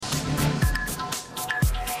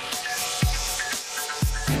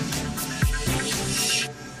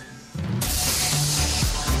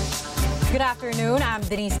Good afternoon. I'm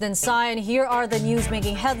Denise Densai, and here are the news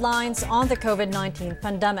making headlines on the COVID-19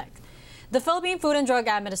 pandemic. The Philippine Food and Drug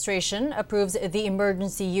Administration approves the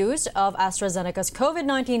emergency use of AstraZeneca's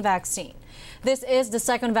COVID-19 vaccine. This is the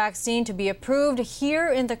second vaccine to be approved here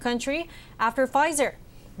in the country after Pfizer.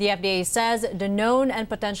 The FDA says the known and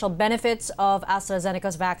potential benefits of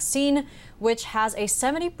AstraZeneca's vaccine, which has a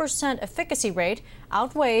 70% efficacy rate,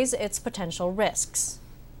 outweighs its potential risks.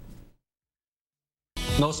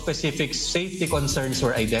 No specific safety concerns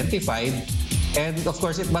were identified. And of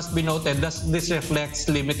course, it must be noted that this reflects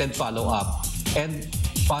limited follow-up. And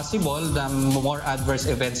possible that more adverse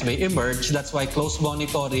events may emerge. That's why close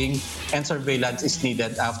monitoring and surveillance is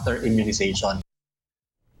needed after immunization.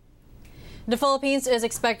 The Philippines is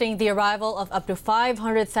expecting the arrival of up to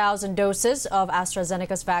 500,000 doses of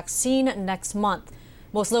AstraZeneca's vaccine next month.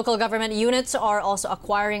 Most local government units are also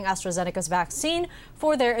acquiring AstraZeneca's vaccine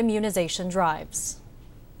for their immunization drives.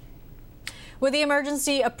 With the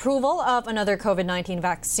emergency approval of another COVID-19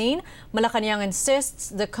 vaccine, Malacanang insists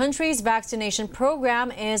the country's vaccination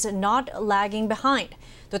program is not lagging behind.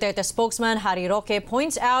 Duterte spokesman Harry Roque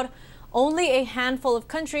points out only a handful of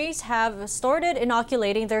countries have started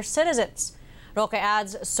inoculating their citizens. Roque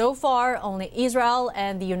adds so far only Israel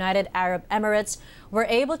and the United Arab Emirates were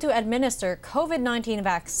able to administer COVID-19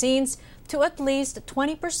 vaccines to at least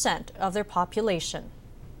 20% of their population.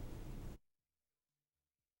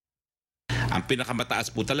 Ang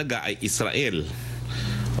pinakamataas po talaga ay Israel.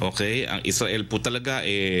 Okay, ang Israel po talaga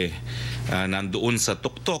nandoon sa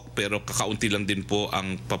tuktok pero kakaunti lang din po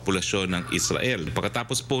ang populasyon ng Israel.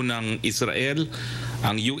 Pagkatapos po ng Israel,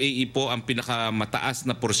 ang UAE po ang pinakamataas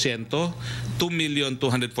na porsyento,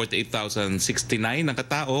 2,248,069 ng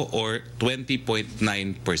katao or 20.9%.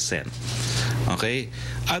 Okay?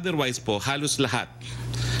 Otherwise po, halos lahat.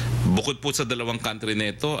 Bukod po sa dalawang country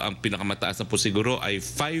nito, ang pinakamataas na po siguro ay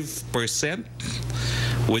 5%,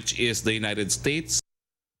 which is the United States.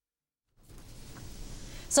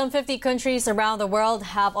 Some 50 countries around the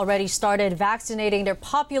world have already started vaccinating their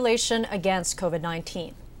population against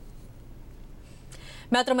COVID-19.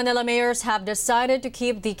 Metro Manila mayors have decided to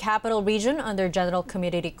keep the capital region under general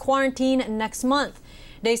community quarantine next month.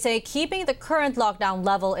 They say keeping the current lockdown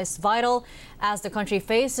level is vital as the country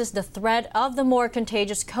faces the threat of the more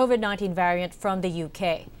contagious COVID-19 variant from the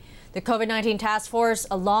UK. The COVID-19 task force,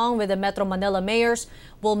 along with the Metro Manila mayors,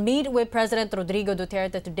 will meet with President Rodrigo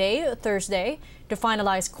Duterte today, Thursday, to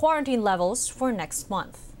finalize quarantine levels for next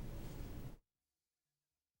month.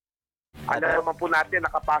 Alam naman po natin,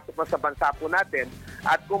 nakapasok na sa bansa po natin.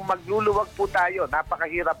 At kung magluluwag po tayo,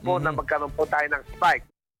 napakahirap po na magkaroon po tayo ng spike.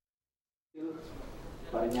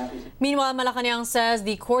 Meanwhile, Malacanang says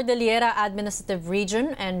the Cordillera Administrative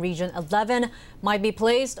Region and Region 11 might be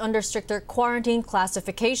placed under stricter quarantine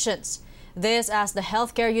classifications. This as the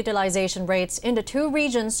healthcare utilization rates in the two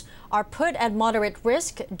regions are put at moderate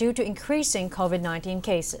risk due to increasing COVID-19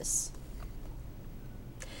 cases.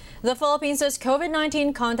 The Philippines'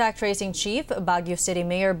 COVID-19 contact tracing chief, Baguio City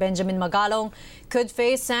Mayor Benjamin Magalong, could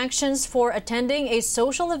face sanctions for attending a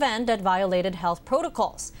social event that violated health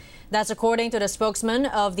protocols. That's according to the spokesman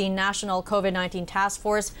of the National COVID-19 Task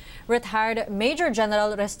Force, retired Major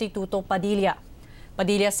General Restituto Padilla.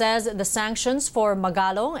 Padilla says the sanctions for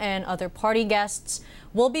Magalong and other party guests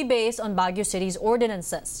will be based on Baguio City's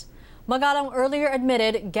ordinances. Magalong earlier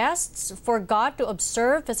admitted guests forgot to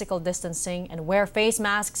observe physical distancing and wear face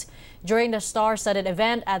masks during the star-studded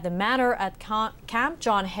event at the Manor at Camp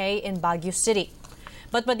John Hay in Baguio City.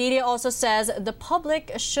 But Padilla also says the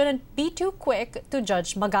public shouldn't be too quick to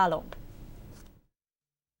judge Magalong.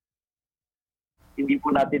 Hindi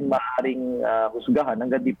po natin maaaring husgahan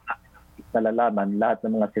hanggang di po natin nalalaman lahat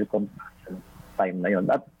ng mga circumstances time na yon.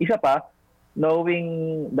 At isa pa,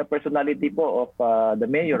 knowing the personality po of the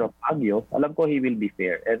mayor of Baguio, alam ko he will be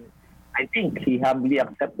fair. And I think he humbly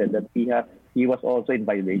accepted that he was also in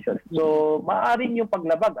violation. So, maaaring yung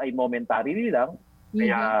paglabag ay momentarily lang.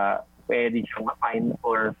 Kaya pwede siyang ma-fine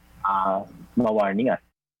or ma-warning us.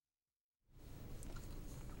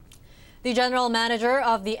 The general manager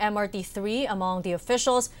of the MRT-3 among the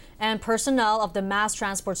officials and personnel of the mass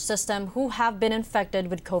transport system who have been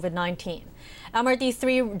infected with COVID-19.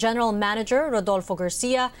 MRT-3 general manager Rodolfo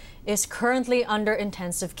Garcia is currently under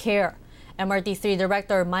intensive care. MRT-3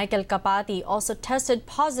 director Michael Capati also tested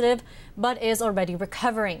positive but is already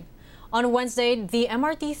recovering. On Wednesday, the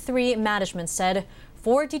MRT-3 management said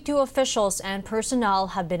 42 officials and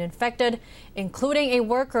personnel have been infected, including a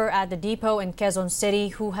worker at the depot in Quezon City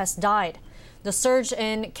who has died. The surge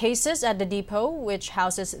in cases at the depot, which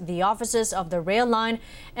houses the offices of the rail line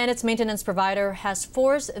and its maintenance provider, has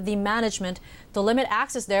forced the management to limit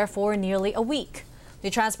access there for nearly a week. The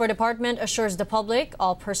Transport Department assures the public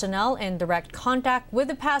all personnel in direct contact with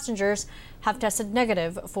the passengers have tested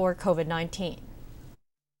negative for COVID-19.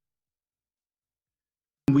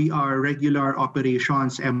 We are regular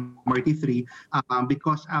operations MRT3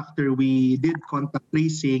 because after we did contact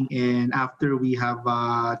tracing and after we have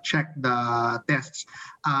checked the tests,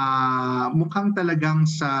 mukhang talagang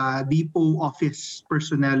sa depot office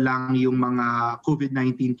personnel lang yung mga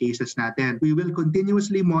COVID-19 cases natin. We will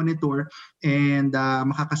continuously monitor and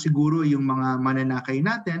makakasiguro yung mga mananakay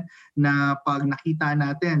natin na pag nakita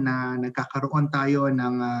natin na nagkakaroon tayo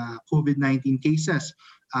ng COVID-19 cases,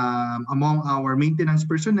 among our maintenance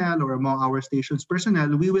personnel or among our stations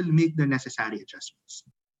personnel, we will make the necessary adjustments.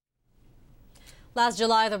 Last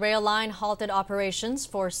July, the rail line halted operations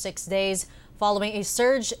for 6 days following a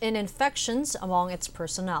surge in infections among its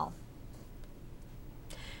personnel.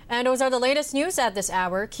 And those are the latest news at this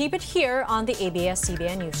hour. Keep it here on the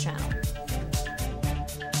ABS-CBN News Channel.